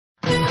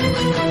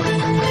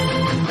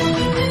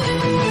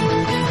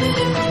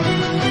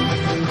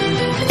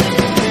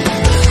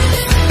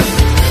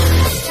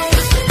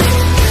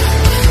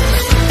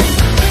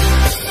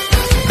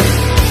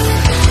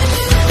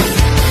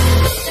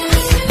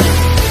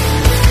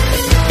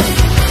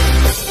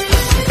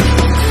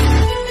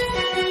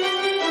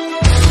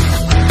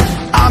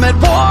I'm at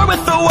war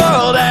with the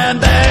world and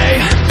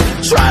they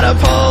try to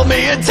pull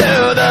me into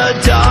the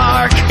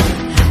dark.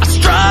 I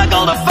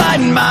struggle to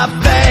find my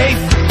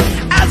faith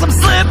as I'm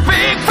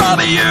slipping from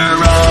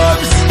your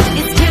arms.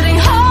 It's getting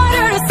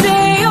harder to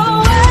stay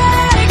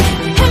awake,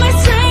 and my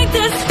strength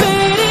is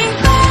fading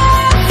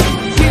fast.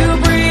 You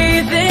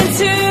breathe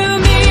into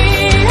me,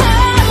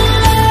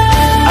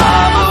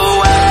 I'm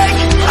awake,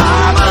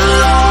 I'm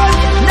alive.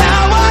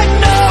 Now I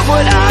know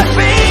what I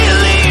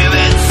believe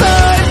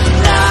inside.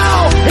 Now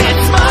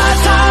it's my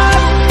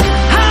time,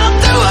 I'll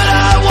do what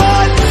I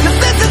want, 'cause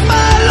this is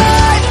my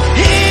life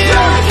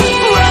here,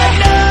 right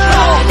now.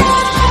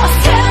 I'll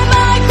stand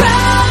my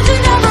ground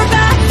and never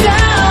back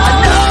down. I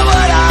know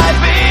what I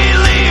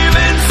believe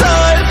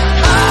inside.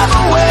 I'm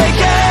awake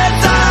and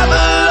I'm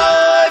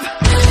alive.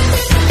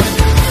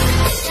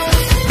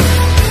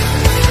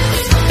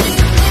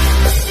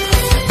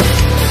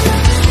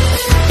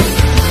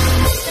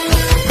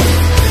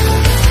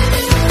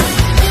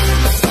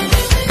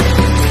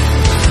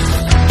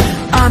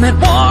 I'm at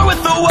war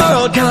with the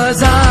world,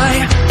 'cause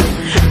I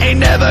ain't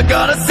never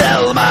gonna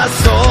sell my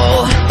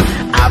soul.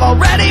 I've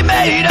already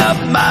made up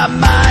my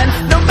mind.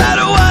 No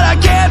matter what, I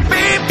can't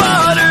be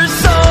bought or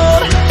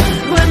sold.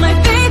 When my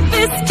faith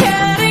is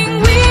getting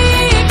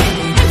weak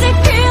and I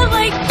feel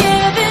like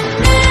giving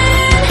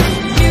in,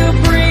 you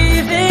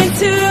breathe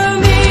into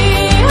me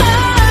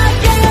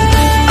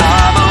again.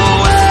 I'm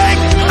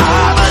awake,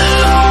 I'm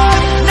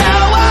alive.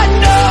 Now I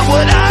know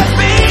what I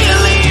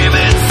believe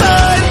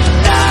inside.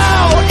 Now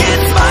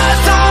it's my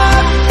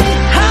time,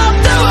 I'll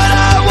do what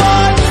I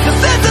want, 'cause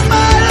this is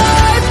my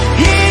life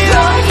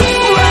here,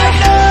 right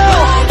now.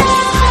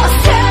 I'll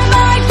stand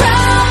my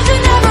ground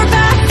and never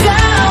back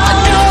down. I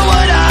know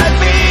what I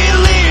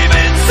believe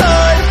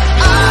inside.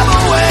 I'm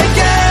awake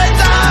and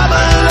I'm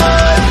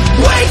alive.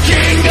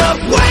 Waking up,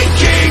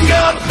 waking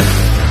up,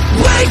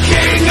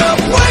 waking up,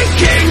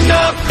 waking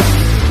up,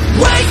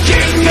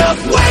 waking up,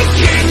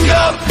 waking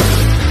up,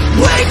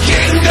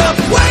 waking up,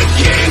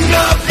 waking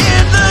up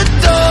in the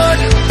dark.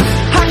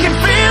 I can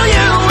feel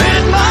you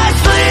in my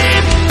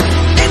sleep.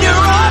 In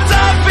your arms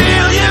I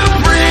feel you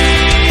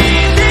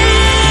breathe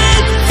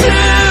into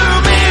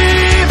me.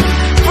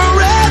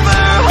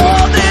 Forever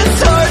hold this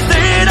heart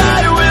that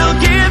I will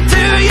give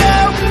to you.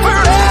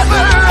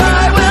 Forever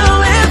I will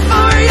live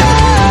for you.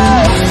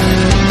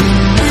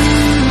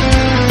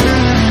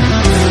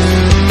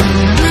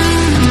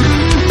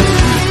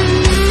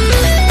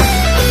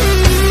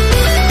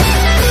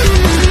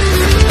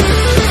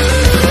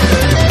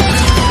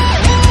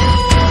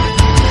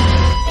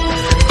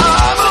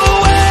 I'm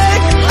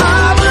awake,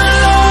 I'm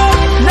alive.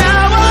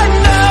 Now I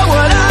know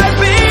what I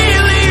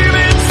believe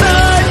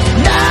inside.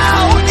 Now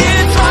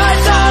it's my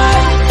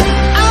time,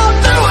 I'll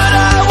do what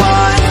I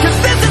want, 'cause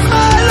this is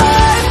my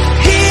life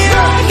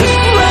here,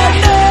 right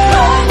now.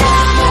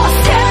 I'll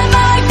stand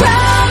my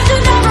ground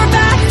and never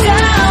back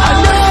down. I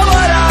know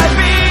what I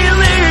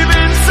believe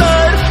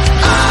inside.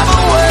 I'm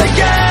awake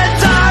and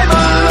I'm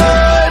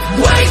alive.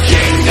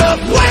 Waking up,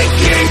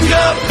 waking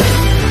up,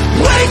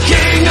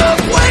 waking up,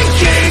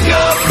 waking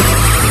up,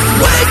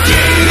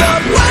 waking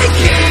up,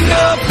 waking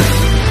up,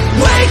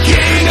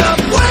 waking up,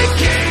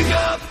 waking up.